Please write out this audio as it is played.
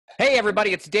Hey,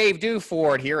 everybody, it's Dave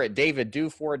Duford here at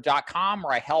davidduford.com,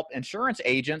 where I help insurance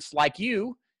agents like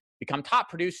you become top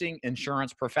producing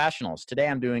insurance professionals. Today,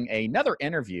 I'm doing another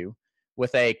interview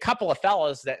with a couple of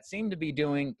fellas that seem to be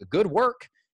doing good work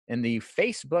in the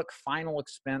Facebook final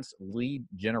expense lead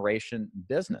generation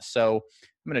business. So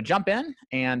I'm going to jump in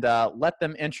and let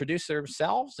them introduce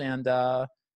themselves. And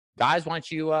guys, why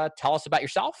don't you tell us about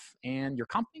yourself and your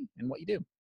company and what you do?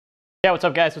 Yeah, what's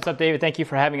up, guys? What's up, David? Thank you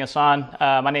for having us on.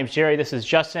 My name's Jerry. This is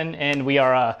Justin, and we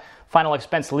are final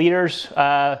expense leaders.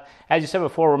 As you said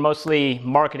before, we're mostly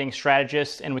marketing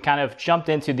strategists, and we kind of jumped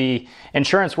into the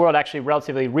insurance world actually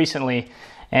relatively recently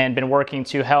and been working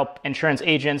to help insurance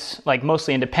agents, like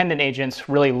mostly independent agents,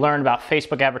 really learn about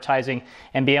Facebook advertising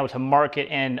and be able to market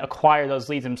and acquire those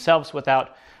leads themselves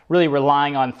without really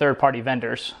relying on third-party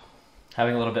vendors.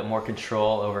 Having a little bit more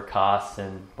control over costs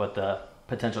and what the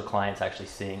potential clients actually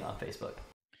seeing on Facebook.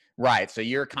 Right. So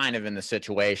you're kind of in the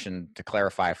situation, to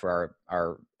clarify for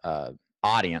our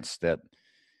audience, that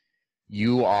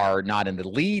you are not in the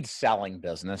lead selling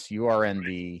business. You are in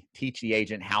the teach the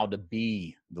agent how to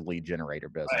be the lead generator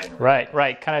business.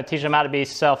 Right. Kind of teach them how to be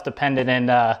self-dependent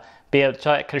and be able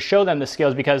to show them the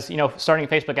skills, because, you know, starting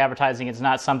Facebook advertising is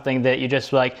not something that you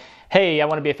just like, hey, I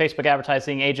want to be a Facebook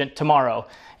advertising agent tomorrow.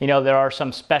 You know, there are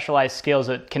some specialized skills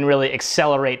that can really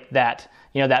accelerate that,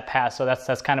 you know, that path. So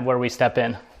that's kind of where we step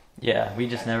in. Yeah, we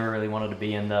just never really wanted to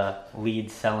be in the lead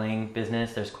selling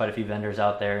business. There's quite a few vendors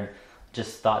out there, and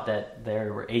just thought that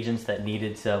there were agents that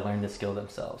needed to learn the skill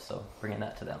themselves. So bringing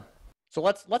that to them. So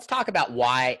let's talk about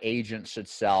why agents should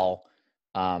sell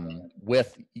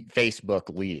with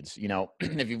Facebook leads. You know,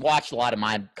 if you've watched a lot of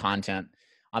my content,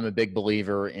 I'm a big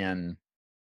believer in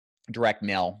direct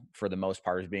mail, for the most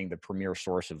part, as being the premier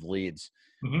source of leads.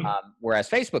 Mm-hmm. Whereas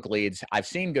Facebook leads, I've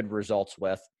seen good results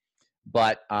with,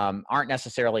 but aren't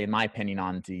necessarily, in my opinion,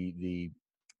 on the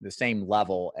same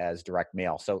level as direct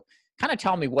mail. So kind of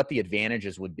tell me what the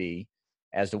advantages would be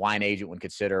as to why an agent would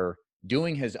consider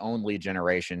doing his own lead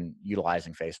generation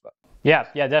utilizing Facebook. Yeah,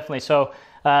 definitely. So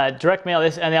direct mail,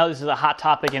 I know this is a hot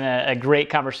topic and a great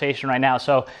conversation right now.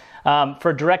 So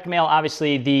for direct mail,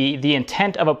 obviously the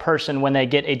intent of a person when they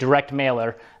get a direct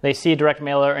mailer, they see a direct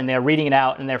mailer and they're reading it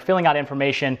out and they're filling out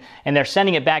information and they're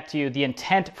sending it back to you. The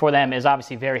intent for them is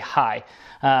obviously very high.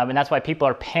 And that's why people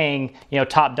are paying, you know,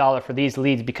 top dollar for these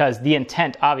leads, because the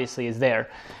intent obviously is there.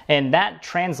 And that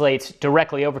translates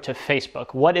directly over to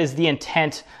Facebook. What is the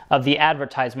intent of the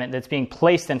advertisement that's being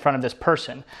placed in front of this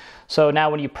person? So now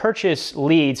when you purchase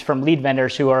leads from lead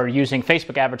vendors who are using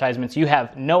Facebook advertisements, you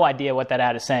have no idea what that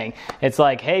ad is saying. It's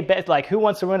like, hey, like, who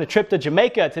wants to win a trip to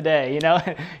Jamaica today? You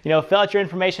know, fill out your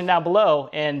information down below.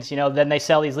 And, you know, then they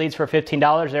sell these leads for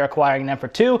 $15. They're acquiring them for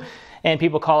 $2, and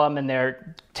people call them and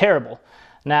they're terrible.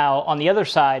 Now, on the other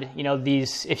side, you know,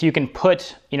 if you can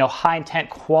put, you know, high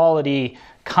intent quality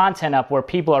content up where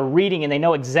people are reading and they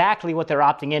know exactly what they're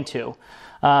opting into,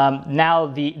 now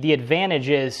the advantage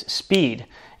is speed.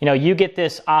 You know, you get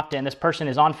this opt-in, this person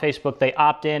is on Facebook, they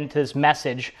opt in to this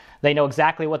message, they know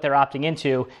exactly what they're opting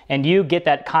into, and you get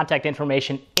that contact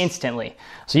information instantly.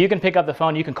 So you can pick up the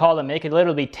phone, you can call them, it could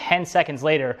literally be 10 seconds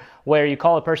later where you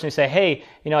call a person and say, hey,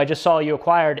 you know, I just saw you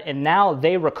acquired, and now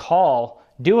they recall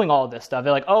doing all of this stuff.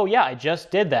 They're like, oh yeah, I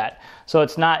just did that. So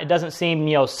it doesn't seem,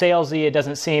 you know, salesy, it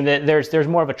doesn't seem that there's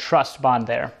more of a trust bond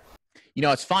there. You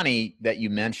know, it's funny that you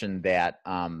mentioned that.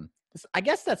 I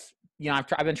guess that's, you know,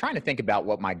 I've been trying to think about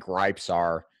what my gripes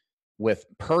are with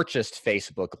purchased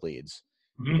Facebook leads.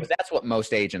 Mm-hmm. Because that's what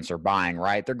most agents are buying,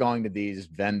 right? They're going to these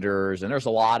vendors, and there's a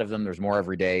lot of them. There's more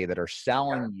every day that are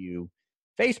selling you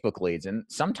Facebook leads, and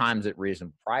sometimes at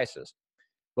reasonable prices.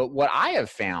 But what I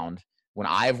have found when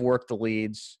I've worked the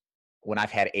leads, when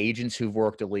I've had agents who've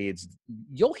worked the leads,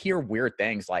 you'll hear weird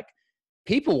things like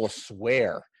people will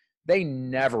swear they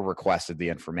never requested the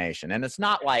information. And it's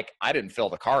not like I didn't fill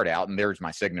the card out and there's my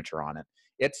signature on it.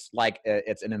 It's like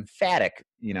it's an emphatic,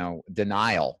 you know,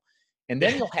 denial. And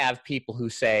then you'll have people who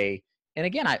say, and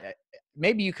again,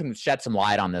 maybe you can shed some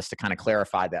light on this to kind of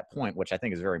clarify that point, which I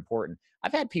think is very important.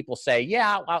 I've had people say,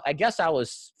 yeah, well, I guess I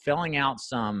was filling out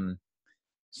some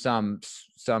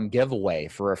giveaway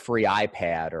for a free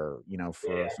iPad, or, you know,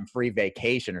 for some free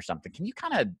vacation or something. Can you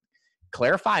kind of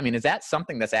clarify? I mean, is that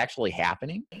something that's actually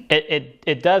happening?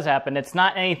 It does happen. It's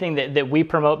not anything that we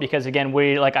promote, because again,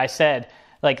 like I said,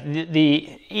 like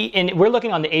and we're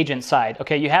looking on the agent side.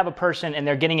 Okay, you have a person and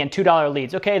they're getting in $2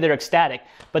 leads. Okay, they're ecstatic,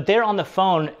 but they're on the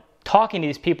phone talking to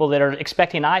these people that are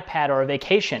expecting an iPad or a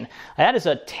vacation. That is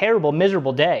a terrible,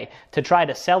 miserable day to try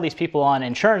to sell these people on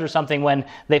insurance or something when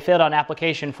they filled out an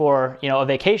application for, you know, a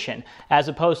vacation, as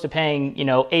opposed to paying, you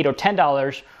know, $8 or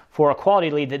 $10 for a quality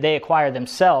lead that they acquire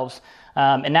themselves.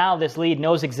 And now this lead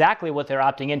knows exactly what they're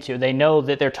opting into. They know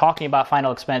that they're talking about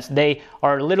final expense. They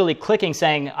are literally clicking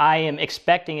saying, I am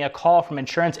expecting a call from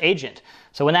insurance agent.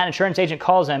 So when that insurance agent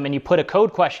calls them and you put a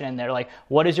code question in there, like,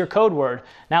 what is your code word?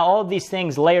 Now all of these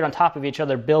things layered on top of each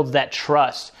other builds that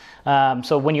trust.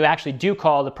 So when you actually do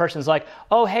call, the person's like,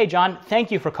 oh, hey, John,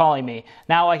 thank you for calling me.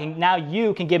 Now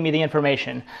you can give me the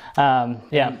information.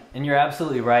 Yeah. And you're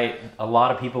absolutely right. A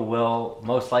lot of people will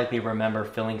most likely remember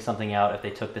filling something out if they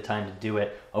took the time to do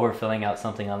it over filling out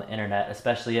something on the internet,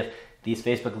 especially if these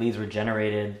Facebook leads were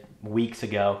generated weeks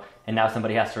ago and now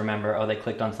somebody has to remember, oh, they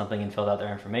clicked on something and filled out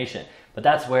their information. But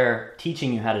that's where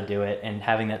teaching you how to do it and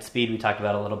having that speed we talked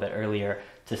about a little bit earlier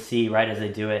to see right as they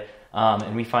do it.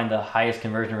 And we find the highest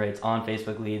conversion rates on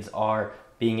Facebook leads are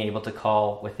being able to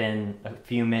call within a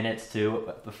few minutes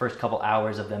to the first couple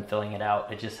hours of them filling it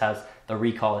out. It just has, the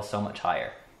recall is so much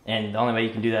higher. And the only way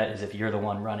you can do that is if you're the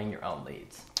one running your own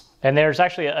leads. And there's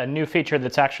actually a new feature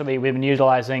that's actually we've been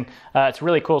utilizing. It's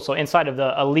really cool. So inside of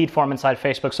a lead form inside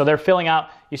Facebook, so they're filling out,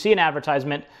 you see an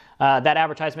advertisement. That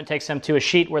advertisement takes them to a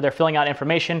sheet where they're filling out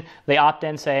information. They opt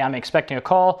in, say, I'm expecting a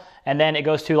call, and then it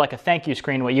goes to like a thank you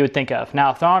screen, what you would think of.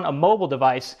 Now, if they're on a mobile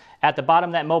device, at the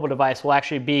bottom of that mobile device will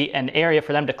actually be an area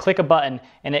for them to click a button,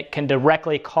 and it can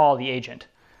directly call the agent.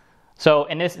 So,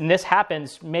 and this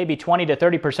happens maybe 20 to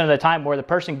 30% of the time where the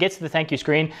person gets to the thank you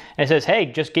screen and it says, hey,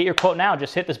 just get your quote now.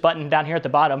 Just hit this button down here at the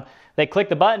bottom. They click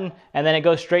the button and then it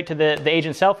goes straight to the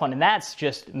agent's cell phone. And that's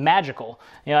just magical,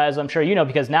 as I'm sure you know,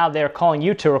 because now they're calling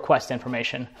you to request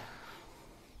information.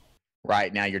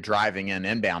 Right. Now you're driving in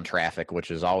inbound traffic, which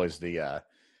is always the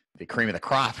cream of the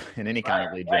crop in any kind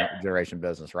of lead generation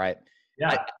business, right?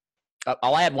 Yeah.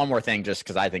 I'll add one more thing just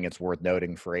because I think it's worth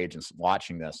noting for agents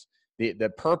watching this.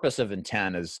 The purpose of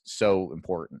intent is so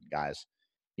important, guys.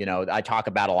 I talk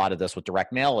about a lot of this with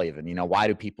direct mail even. Why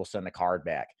do people send a card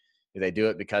back? Do they do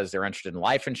it because they're interested in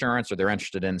life insurance or they're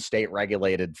interested in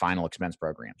state-regulated final expense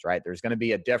programs, right? There's going to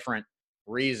be a different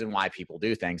reason why people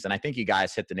do things. And I think you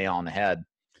guys hit the nail on the head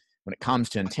when it comes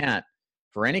to intent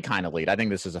for any kind of lead. I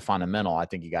think this is a fundamental. I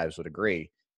think you guys would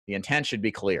agree. The intent should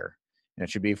be clear. And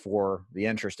it should be for the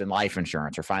interest in life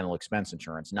insurance or final expense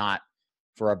insurance, not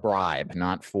for a bribe,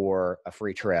 not for a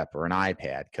free trip or an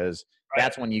iPad, because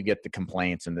that's when you get the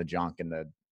complaints and the junk and the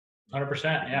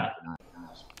 100%. Yeah.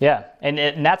 Yeah.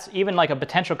 And that's even like a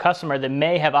potential customer that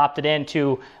may have opted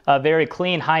into a very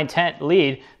clean, high intent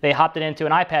lead. They opted into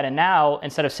an iPad and now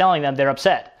instead of selling them, they're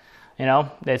upset.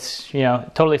 It's,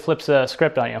 totally flips the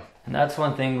script on you. And that's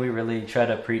one thing we really try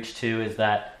to preach to is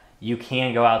that you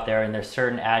can go out there and there's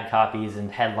certain ad copies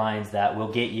and headlines that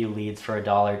will get you leads for $1,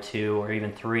 $2, or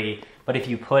even $3. But if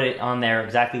you put it on there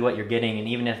exactly what you're getting, and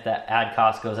even if that ad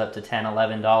cost goes up to $10,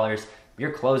 $11,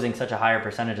 you're closing such a higher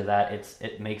percentage of that,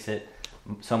 it makes it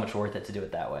so much worth it to do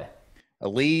it that way. A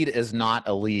lead is not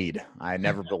a lead. I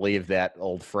never believed that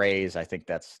old phrase. I think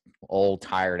that's old,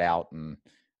 tired out, and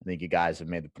I think you guys have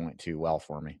made the point too well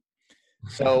for me.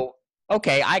 So,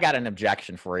 okay, I got an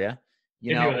objection for you.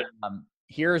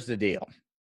 Here's the deal.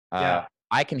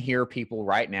 I can hear people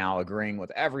right now agreeing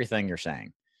with everything you're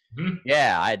saying. Mm-hmm.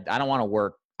 Yeah, I don't want to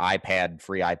work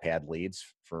free iPad leads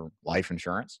for life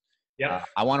insurance. Yep.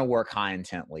 I want to work high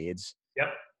intent leads.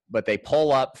 Yep. But they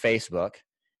pull up Facebook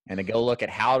and they go look at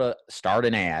how to start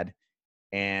an ad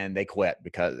and they quit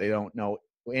because they don't know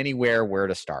anywhere where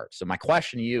to start. So my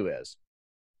question to you is,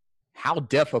 how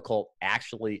difficult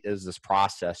actually is this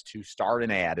process to start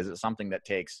an ad? Is it something that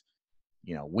takes,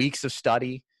 weeks of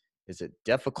study? Is it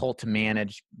difficult to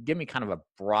manage? Give me kind of a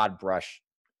broad brush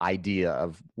idea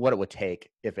of what it would take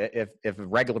if a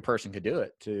regular person could do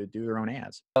it to do their own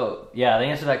ads. Oh yeah, the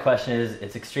answer to that question is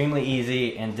it's extremely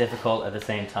easy and difficult at the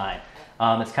same time.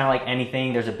 It's kind of like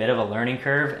anything, there's a bit of a learning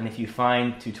curve, and if you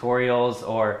find tutorials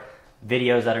or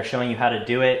videos that are showing you how to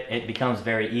do it, it becomes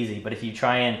very easy. But if you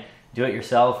try and do it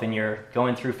yourself and you're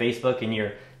going through Facebook and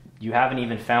you haven't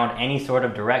even found any sort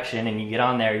of direction and you get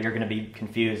on there, you're going to be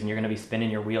confused and you're going to be spinning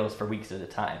your wheels for weeks at a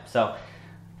time. So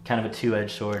kind of a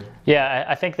two-edged sword. Yeah,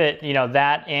 I think that,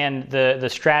 that and the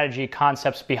strategy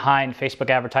concepts behind Facebook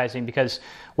advertising, because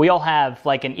we all have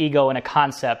like an ego and a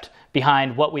concept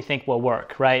behind what we think will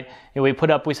work, right?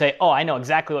 We say, oh, I know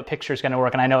exactly what picture is going to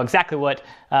work, and I know exactly what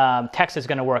text is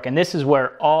going to work. And this is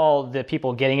where all the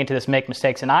people getting into this make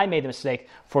mistakes. And I made the mistake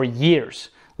for years,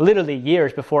 literally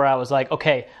years before I was like,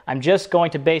 okay, I'm just going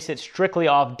to base it strictly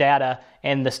off data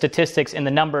and the statistics and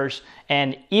the numbers.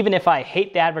 And even if I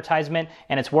hate the advertisement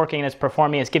and it's working and it's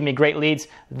performing, it's giving me great leads,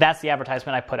 that's the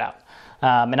advertisement I put out.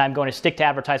 And I'm going to stick to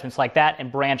advertisements like that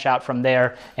and branch out from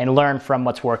there and learn from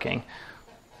what's working.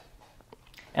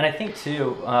 And I think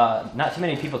too, not too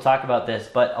many people talk about this,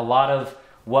 but a lot of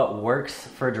what works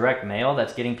for direct mail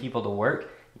that's getting people to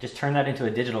work, just turn that into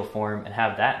a digital form and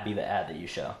have that be the ad that you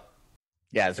show.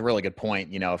 Yeah, it's a really good point.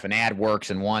 If an ad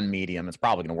works in one medium, it's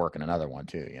probably going to work in another one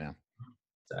too,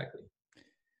 Exactly.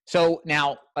 So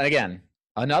now, again,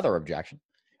 another objection.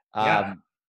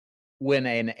 When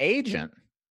an agent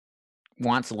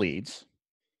wants leads,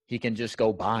 he can just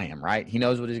go buy them, right? He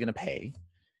knows what he's going to pay.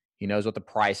 He knows what the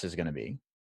price is going to be.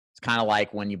 It's kind of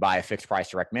like when you buy a fixed price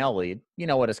direct mail lead, you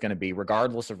know what it's going to be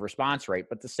regardless of response rate,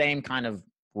 but the same kind of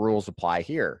rules apply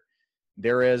here.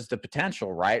 There is the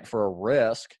potential, right, for a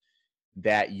risk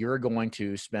that you're going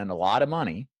to spend a lot of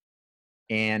money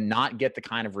and not get the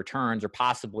kind of returns or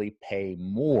possibly pay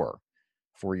more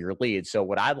for your lead. So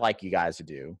what I'd like you guys to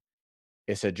do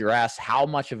is address how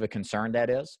much of a concern that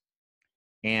is.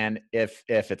 And if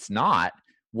it's not,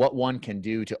 what one can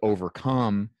do to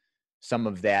overcome some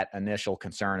of that initial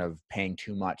concern of paying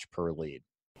too much per lead.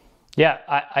 Yeah,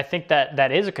 I think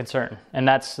that is a concern, and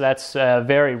that's a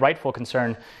very rightful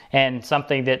concern and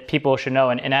something that people should know.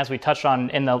 And as we touched on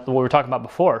in what we were talking about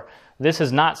before, this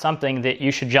is not something that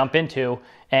you should jump into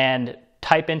and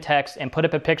type in text and put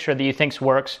up a picture that you think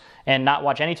works and not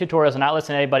watch any tutorials and not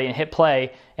listen to anybody and hit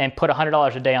play and put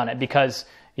 $100 a day on it, because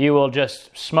you will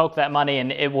just smoke that money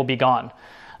and it will be gone.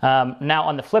 Now,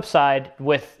 on the flip side,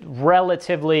 with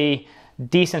relatively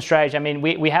decent strategy, I mean,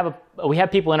 we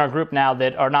have people in our group now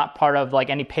that are not part of like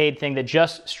any paid thing, that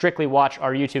just strictly watch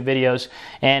our YouTube videos,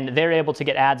 and they're able to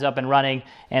get ads up and running,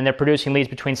 and they're producing leads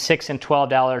between $6 and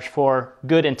 $12 for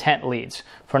good intent leads,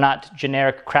 for not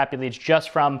generic crappy leads,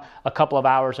 just from a couple of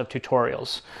hours of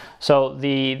tutorials. So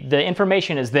the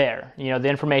information is there. The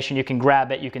information, you can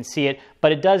grab it, you can see it,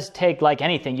 but it does take, like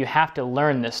anything, you have to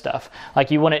learn this stuff.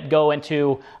 Like you wouldn't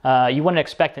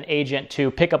expect an agent to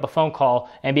pick up a phone call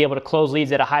and be able to close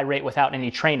leads at a high rate without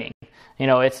any training.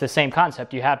 It's the same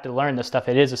concept. You have to learn this stuff.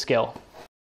 It is a skill.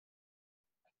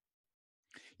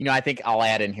 I think I'll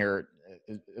add in here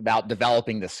about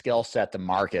developing the skill set to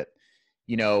market.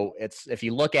 It's, if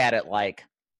you look at it like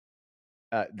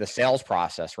the sales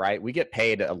process, right? We get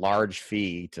paid a large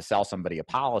fee to sell somebody a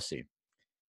policy.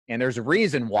 And there's a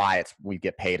reason why we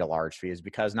get paid a large fee, is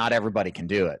because not everybody can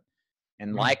do it.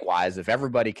 And likewise, if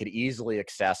everybody could easily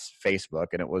access Facebook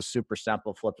and it was super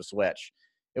simple, flip a switch,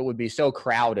 it would be so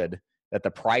crowded that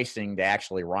the pricing to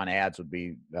actually run ads would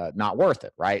be not worth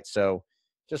it, right? So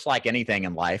just like anything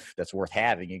in life that's worth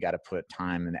having, you got to put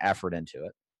time and effort into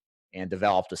it and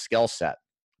develop the skill set.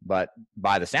 But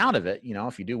by the sound of it,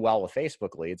 if you do well with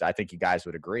Facebook leads, I think you guys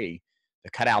would agree,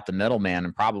 to cut out the middleman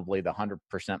and probably the 100%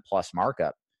 plus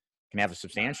markup can have a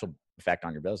substantial effect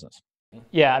on your business.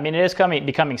 Yeah, I mean, it is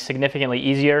becoming significantly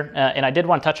easier. And I did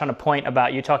want to touch on a point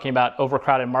about you talking about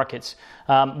overcrowded markets.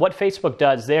 What Facebook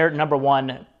does, their number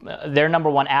one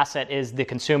asset is the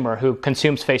consumer who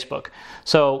consumes Facebook.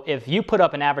 So if you put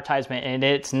up an advertisement and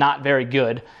it's not very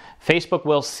good, Facebook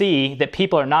will see that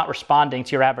people are not responding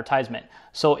to your advertisement.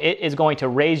 So it is going to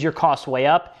raise your costs way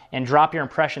up and drop your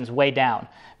impressions way down.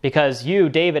 Because you,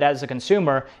 David, as a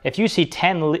consumer, if you see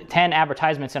 10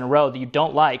 advertisements in a row that you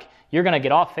don't like, you're going to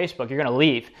get off Facebook, you're going to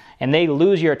leave, and they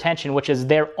lose your attention, which is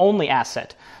their only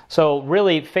asset. So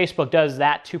really, Facebook does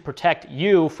that to protect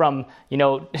you from,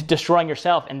 destroying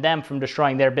yourself, and them from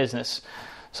destroying their business.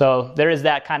 So there is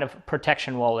that kind of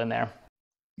protection wall in there.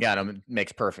 Yeah, it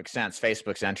makes perfect sense.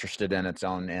 Facebook's interested in its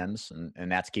own ends,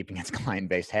 and that's keeping its client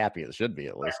base happy. It should be,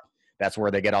 at least. That's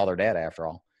where they get all their data, after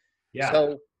all.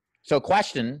 Yeah. So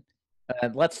question,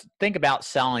 let's think about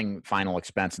selling final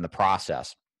expense in the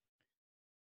process.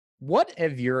 What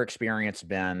have your experience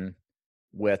been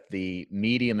with the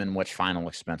medium in which final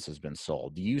expense has been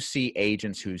sold? Do you see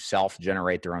agents who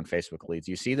self-generate their own Facebook leads?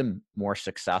 Do you see them more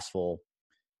successful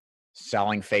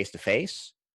selling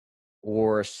face-to-face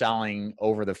or selling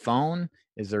over the phone?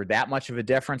 Is there that much of a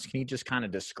difference? Can you just kind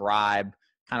of describe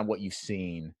kind of what you've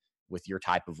seen with your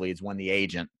type of leads when the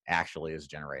agent actually is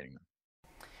generating them?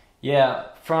 Yeah,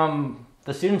 from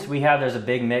the students we have, there's a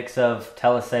big mix of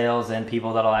telesales and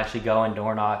people that'll actually go and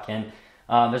door knock. And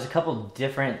there's a couple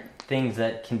different things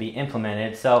that can be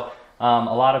implemented. So a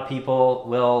lot of people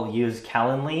will use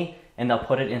Calendly, and they'll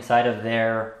put it inside of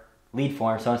their lead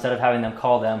form. So instead of having them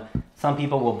call them, some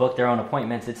people will book their own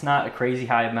appointments. It's not a crazy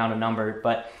high amount of number,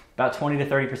 but about 20 to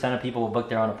 30% of people will book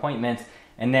their own appointments.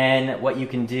 And then what you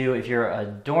can do if you're a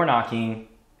door knocking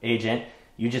agent,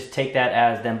 you just take that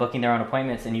as them booking their own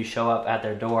appointments, and you show up at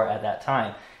their door at that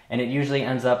time. And it usually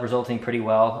ends up resulting pretty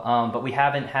well. But we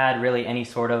haven't had really any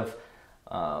sort of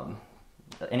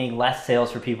any less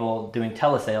sales for people doing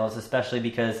telesales, especially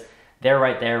because they're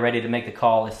right there ready to make the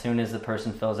call as soon as the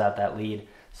person fills out that lead.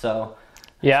 So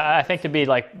yeah, I think to be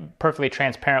like perfectly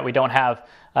transparent, we don't have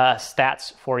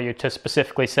stats for you to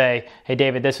specifically say, hey,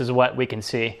 David, this is what we can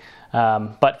see.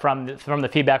 But from the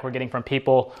feedback we're getting from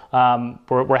people,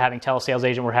 we're having telesales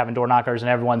agent, we're having door knockers, and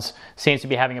everyone's seems to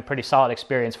be having a pretty solid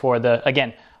experience for the,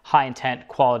 again, high intent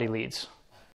quality leads.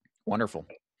 Wonderful.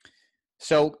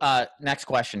 So next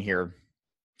question here.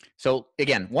 So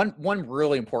again, one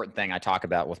really important thing I talk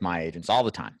about with my agents all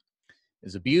the time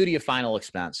is the beauty of final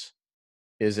expense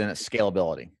is in its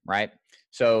scalability, right?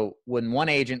 So when one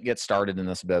agent gets started in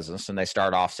this business and they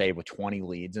start off, say, with 20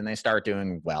 leads and they start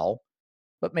doing well,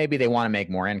 but maybe they want to make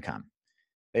more income.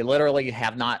 They literally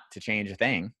have not to change a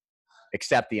thing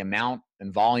except the amount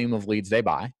and volume of leads they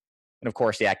buy, and of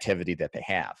course, the activity that they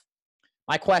have.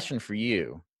 My question for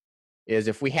you is,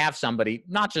 if we have somebody,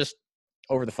 not just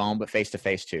over the phone, but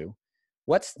face-to-face too,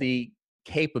 what's the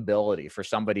capability for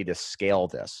somebody to scale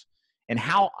this? And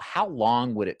how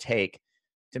long would it take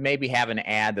to maybe have an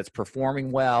ad that's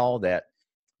performing well, that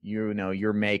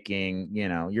you're making,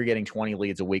 you're getting 20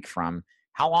 leads a week from?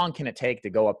 How long can it take to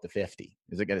go up to 50?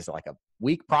 Is it like a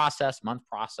week process, month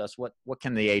process? What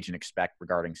can the agent expect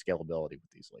regarding scalability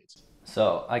with these leads?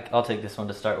 So I'll take this one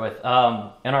to start with. In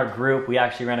our group, we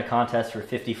actually ran a contest for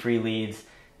 50 free leads.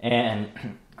 And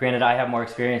granted, I have more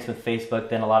experience with Facebook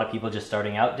than a lot of people just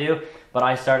starting out do. But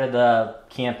I started the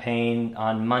campaign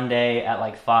on Monday at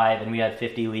like 5, and we had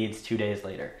 50 leads 2 days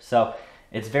later. So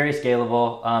it's very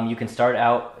scalable. You can start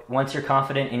out, once you're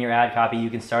confident in your ad copy, you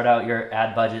can start out your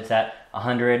ad budgets at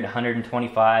 $100,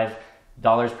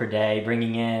 $125 per day,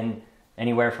 bringing in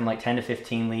anywhere from like 10 to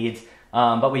 15 leads.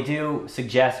 But we do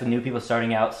suggest with new people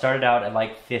starting out, start it out at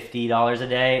like $50 a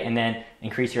day and then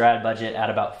increase your ad budget at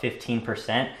about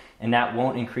 15%. And that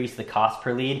won't increase the cost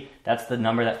per lead. That's the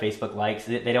number that Facebook likes.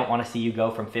 They don't want to see you go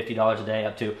from $50 a day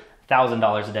up to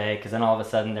 $1,000 a day, because then all of a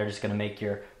sudden they're just going to make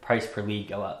your price per lead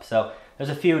go up. So there's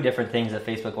a few different things that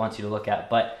Facebook wants you to look at,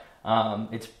 but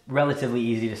it's relatively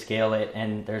easy to scale it,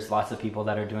 and there's lots of people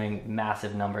that are doing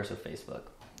massive numbers with Facebook.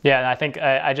 Yeah, and I think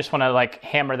I just want to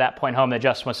hammer that point home that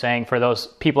Justin was saying for those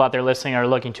people out there listening or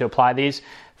looking to apply these.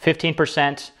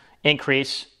 15%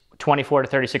 increase, 24 to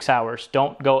 36 hours.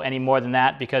 Don't go any more than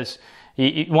that, because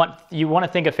you want to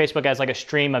think of Facebook as like a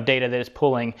stream of data that it's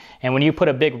pulling. And when you put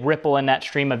a big ripple in that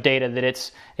stream of data, that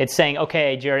it's saying,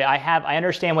 okay, Jerry, I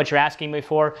understand what you're asking me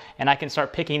for, and I can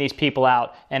start picking these people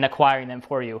out and acquiring them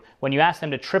for you. When you ask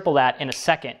them to triple that in a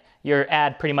second, your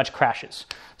ad pretty much crashes.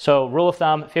 So rule of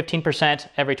thumb, 15%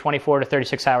 every 24 to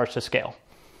 36 hours to scale.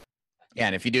 Yeah,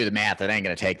 and if you do the math, it ain't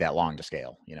going to take that long to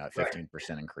scale, at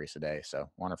 15% increase a day. So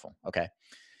wonderful. Okay.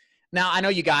 Now, I know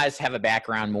you guys have a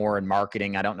background more in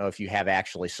marketing. I don't know if you have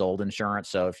actually sold insurance.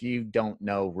 So if you don't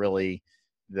know really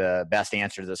the best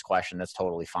answer to this question, that's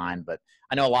totally fine. But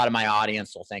I know a lot of my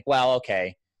audience will think, well,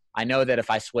 okay, I know that if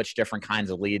I switch different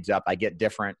kinds of leads up, I get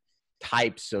different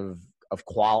types of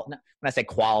quality. When I say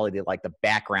quality, like the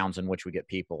backgrounds in which we get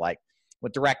people. Like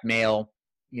with direct mail,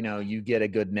 you get a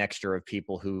good mixture of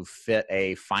people who fit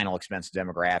a final expense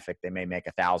demographic. They may make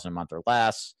 $1,000 a month or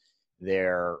less.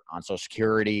 They're on Social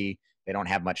Security. They don't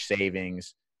have much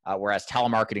savings. Whereas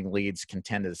telemarketing leads can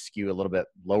tend to skew a little bit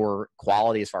lower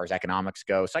quality as far as economics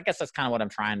go. So I guess that's kind of what I'm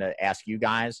trying to ask you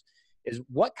guys is,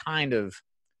 what kind of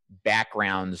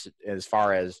backgrounds as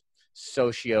far as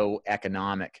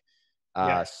socioeconomic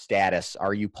status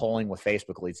are you pulling with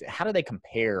Facebook leads? How do they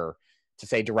compare to,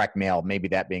 say, direct mail, maybe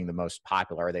that being the most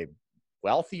popular? Are they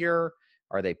wealthier?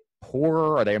 Are they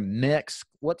poorer? Are they a mix?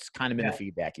 What's kind of been the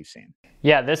feedback you've seen?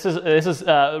 Yeah, this is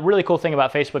a really cool thing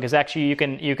about Facebook is actually you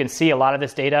can see a lot of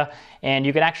this data, and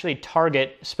you can actually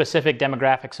target specific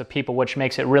demographics of people, which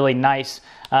makes it really nice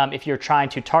if you're trying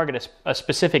to target a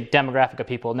specific demographic of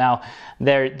people. Now,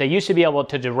 they used to be able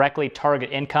to directly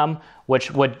target income,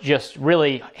 which would just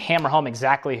really hammer home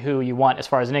exactly who you want as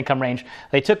far as an income range.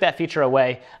 They took that feature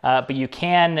away, but you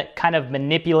can kind of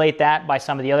manipulate that by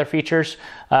some of the other features.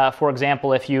 For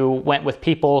example, if you went with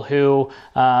people who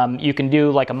you can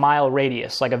do like a mile radius,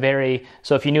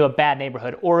 so if you knew a bad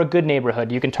neighborhood or a good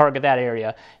neighborhood, you can target that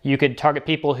area. You could target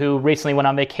people who recently went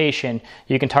on vacation.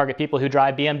 You can target people who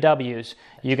drive BMWs.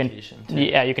 You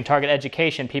can target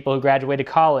education, people who graduated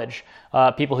college,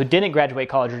 people who didn't graduate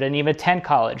college or didn't even attend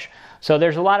college. So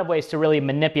there's a lot of ways to really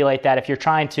manipulate that if you're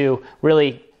trying to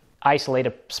really isolate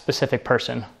a specific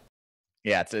person.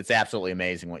 Yeah, it's absolutely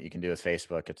amazing what you can do with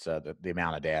Facebook. It's the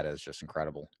amount of data is just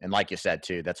incredible. And like you said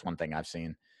too, that's one thing I've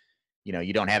seen.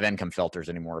 You don't have income filters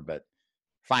anymore, but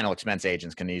final expense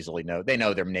agents can easily know. They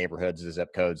know their neighborhoods, the zip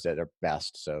codes that are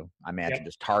best. So I imagine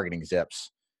just targeting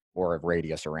zips or a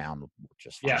radius around,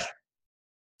 just fine. Yeah.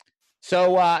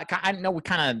 So I know we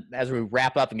kind of, as we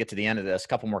wrap up and get to the end of this, a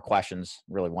couple more questions,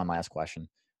 really one last question.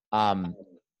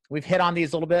 we've hit on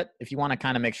these a little bit. If you want to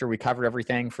kind of make sure we covered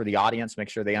everything for the audience, make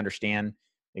sure they understand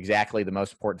exactly the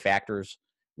most important factors.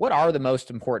 What are the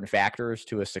most important factors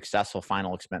to a successful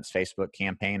final expense Facebook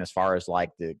campaign, as far as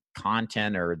like the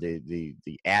content or the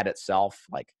ad itself,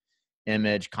 like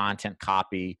image, content,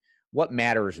 copy? What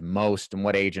matters most, and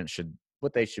what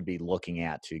they should be looking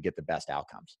at to get the best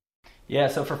outcomes? Yeah,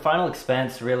 so for final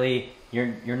expense, really,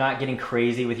 you're not getting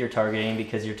crazy with your targeting,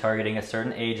 because you're targeting a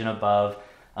certain age and above.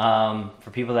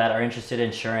 For people that are interested in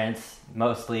insurance,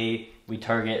 mostly we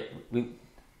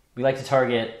like to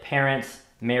target parents,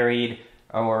 married,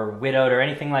 or widowed, or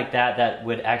anything like that that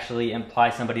would actually imply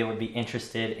somebody would be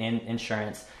interested in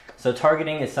insurance. So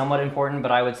targeting is somewhat important,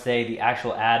 but I would say the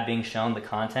actual ad being shown, the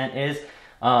content is.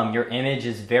 Your image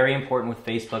is very important with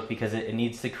Facebook, because it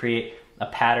needs to create a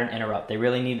pattern interrupt. They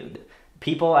really need,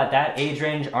 people at that age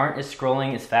range aren't as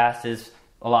scrolling as fast as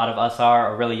a lot of us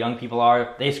are, or really young people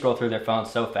are. They scroll through their phones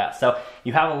so fast. So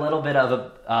you have a little bit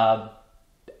of a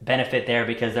benefit there,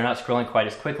 because they're not scrolling quite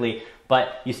as quickly,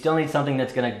 but you still need something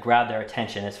that's going to grab their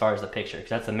attention as far as the picture, because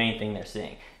that's the main thing they're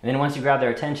seeing. And then once you grab their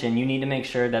attention, you need to make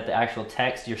sure that the actual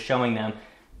text you're showing them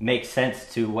makes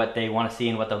sense to what they want to see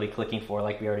and what they'll be clicking for,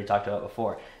 like we already talked about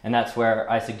before. And that's where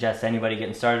I suggest anybody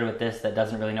getting started with this that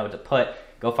doesn't really know what to put,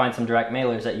 go find some direct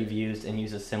mailers that you've used and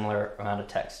use a similar amount of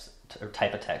text or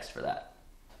type of text for that.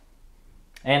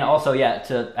 And also, yeah,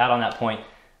 to add on that point,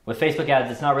 with Facebook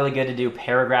ads, it's not really good to do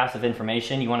paragraphs of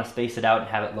information. You want to space it out and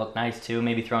have it look nice too.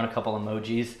 Maybe throw in a couple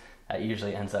emojis. That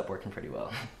usually ends up working pretty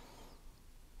well.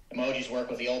 Emojis work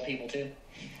with the old people too?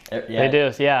 Yeah, they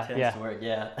do, yeah. To work,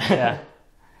 yeah. Yeah.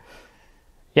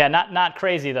 Yeah, not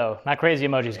crazy though. Not crazy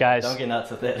emojis, guys. Don't get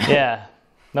nuts with it. Yeah.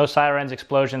 No sirens,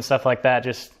 explosions, stuff like that.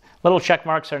 Just little check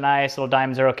marks are nice, little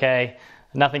diamonds are okay.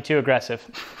 Nothing too aggressive.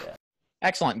 Yeah.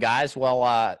 Excellent, guys. Well,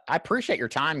 I appreciate your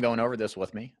time going over this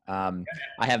with me. I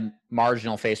have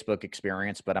marginal Facebook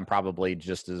experience, but I'm probably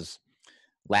just as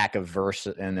lack of verse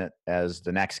in it as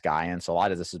the next guy. And so a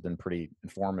lot of this has been pretty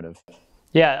informative.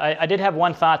 Yeah, I did have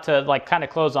one thought to like kind of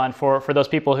close on for those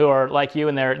people who are like you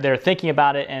and they're thinking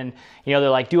about it, and they're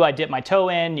like, do I dip my toe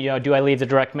in? Do I leave the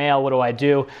direct mail? What do I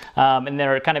do? And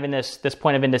they're kind of in this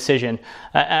point of indecision.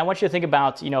 And I want you to think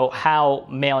about how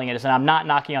mailing it is. And I'm not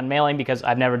knocking on mailing, because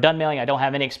I've never done mailing. I don't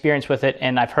have any experience with it,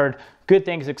 and I've heard good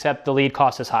things, except the lead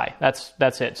cost is high.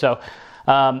 That's it. So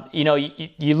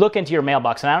you look into your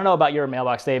mailbox, and I don't know about your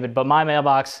mailbox, David, but my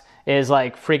mailbox is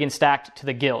like freaking stacked to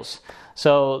the gills.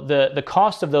 So the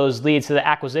cost of those leads, to the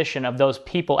acquisition of those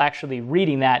people actually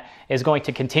reading that, is going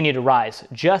to continue to rise,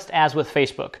 just as with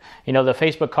Facebook. The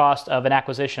Facebook cost of an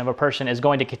acquisition of a person is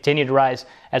going to continue to rise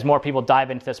as more people dive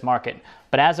into this market.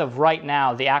 But as of right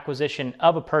now, the acquisition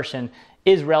of a person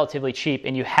is relatively cheap,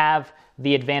 and you have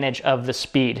the advantage of the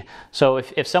speed. So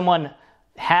if someone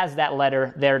has that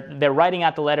letter, they're writing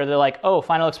out the letter, they're like, oh,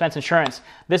 final expense insurance,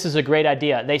 this is a great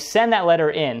idea. They send that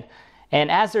letter in. And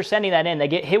as they're sending that in, they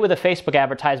get hit with a Facebook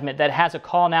advertisement that has a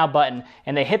call now button,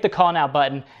 and they hit the call now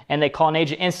button and they call an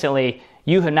agent instantly.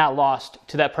 You have now lost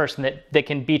to that person that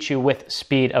can beat you with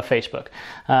speed of Facebook,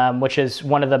 which is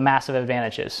one of the massive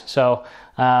advantages. So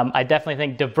I definitely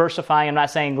think diversifying, I'm not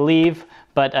saying leave,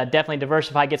 but definitely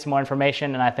diversify, get some more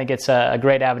information, and I think it's a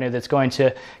great avenue that's going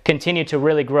to continue to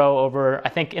really grow over, I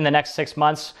think in the next 6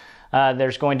 months,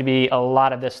 there's going to be a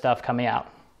lot of this stuff coming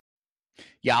out.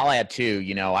 Yeah, I'll add too,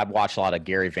 I've watched a lot of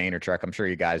Gary Vaynerchuk. I'm sure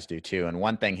you guys do too. And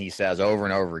one thing he says over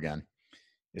and over again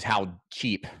is how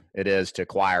cheap it is to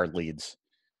acquire leads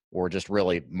or just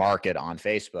really market on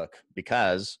Facebook,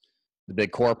 because the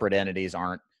big corporate entities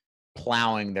aren't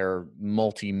plowing their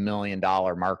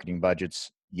multi-million-dollar marketing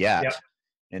budgets yet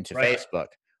into Facebook,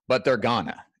 but they're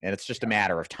gonna, and it's just a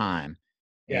matter of time.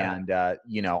 Yeah. And,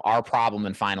 our problem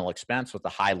in final expense with the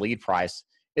high lead price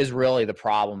is really the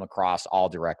problem across all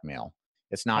direct mail.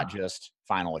 It's not just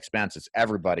final expense. It's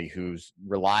everybody who's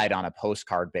relied on a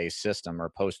postcard-based system or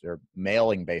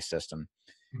mailing-based system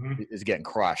is getting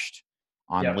crushed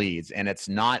on leads, and it's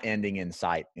not ending in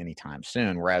sight anytime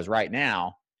soon. Whereas right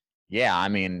now,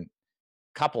 a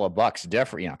couple of bucks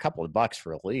different, a couple of bucks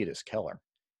for a lead is killer,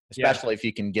 especially if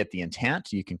you can get the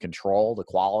intent, you can control the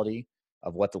quality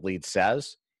of what the lead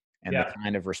says and the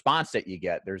kind of response that you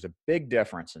get. There's a big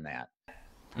difference in that.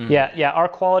 Yeah. Our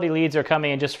quality leads are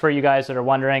coming in, just for you guys that are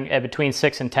wondering, at between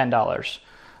 $6 and $10.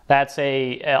 That's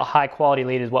a high quality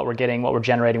lead is what we're getting, what we're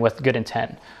generating with good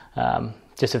intent.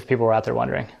 Just if people were out there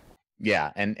wondering.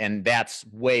 Yeah. And that's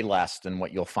way less than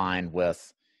what you'll find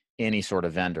with any sort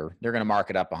of vendor. They're going to mark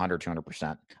it up 100,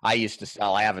 200%. I used to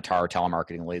sell avatar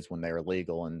telemarketing leads when they were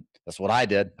legal, and that's what I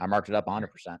did. I marked it up 100%.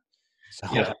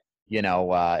 So,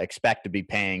 expect to be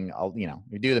paying,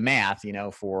 you do the math,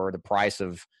 for the price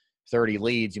of 30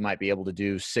 leads, you might be able to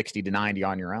do 60 to 90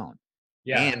 on your own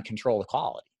and control the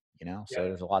quality, you know? So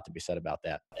there's a lot to be said about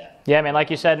that. Yeah, I mean, like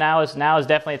you said, now is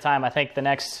definitely a time. I think the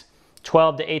next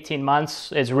 12 to 18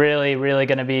 months is really, really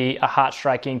going to be a hot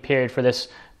striking period for this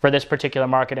particular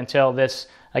market until this,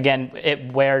 again,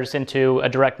 it wears into a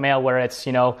direct mail where it's,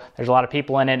 you know, there's a lot of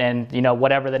people in it, and, you know,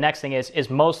 whatever the next thing is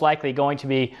most likely going to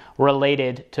be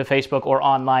related to Facebook or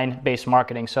online based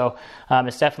marketing. So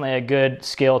it's definitely a good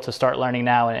skill to start learning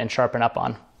now and sharpen up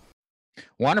on.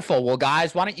 Wonderful. Well,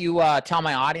 guys, why don't you tell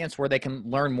my audience where they can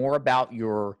learn more about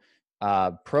your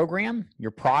program,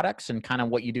 your products, and kind of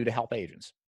what you do to help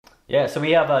agents? Yeah, so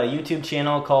we have a YouTube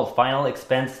channel called Final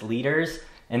Expense Leaders,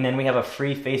 and then we have a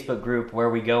free Facebook group where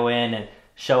we go in and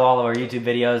show all of our YouTube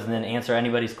videos and then answer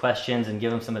anybody's questions and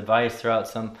give them some advice, throw out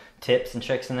some tips and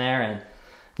tricks in there. And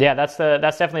yeah, that's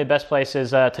definitely the best place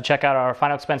is to check out our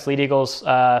Final Expense Lead Eagles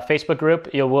Facebook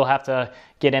group. You will have to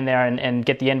get in there and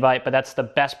get the invite, but that's the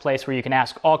best place where you can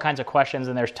ask all kinds of questions,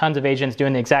 and there's tons of agents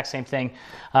doing the exact same thing.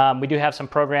 We do have some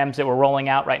programs that we're rolling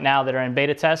out right now that are in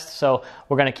beta test, so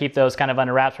we're going to keep those kind of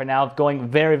under wraps right now. Going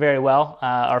very, very well,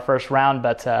 our first round,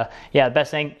 but yeah, the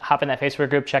best thing, hop in that Facebook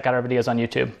group, check out our videos on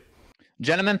YouTube.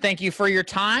 Gentlemen, thank you for your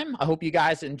time. I hope you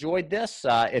guys enjoyed this.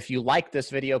 If you like this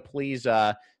video, please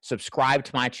subscribe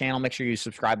to my channel. Make sure you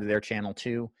subscribe to their channel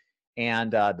too.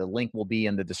 And the link will be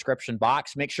in the description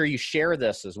box. Make sure you share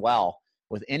this as well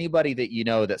with anybody that you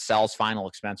know that sells final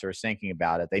expense or is thinking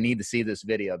about it. They need to see this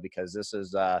video because this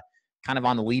is kind of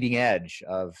on the leading edge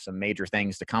of some major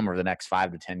things to come over the next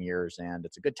 5 to 10 years. And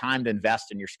it's a good time to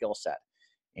invest in your skill set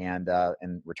and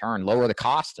in return, lower the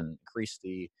cost and increase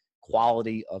the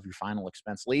quality of your final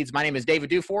expense leads. My name is David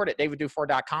Duford at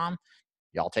davidduford.com.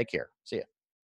 Y'all take care. See ya.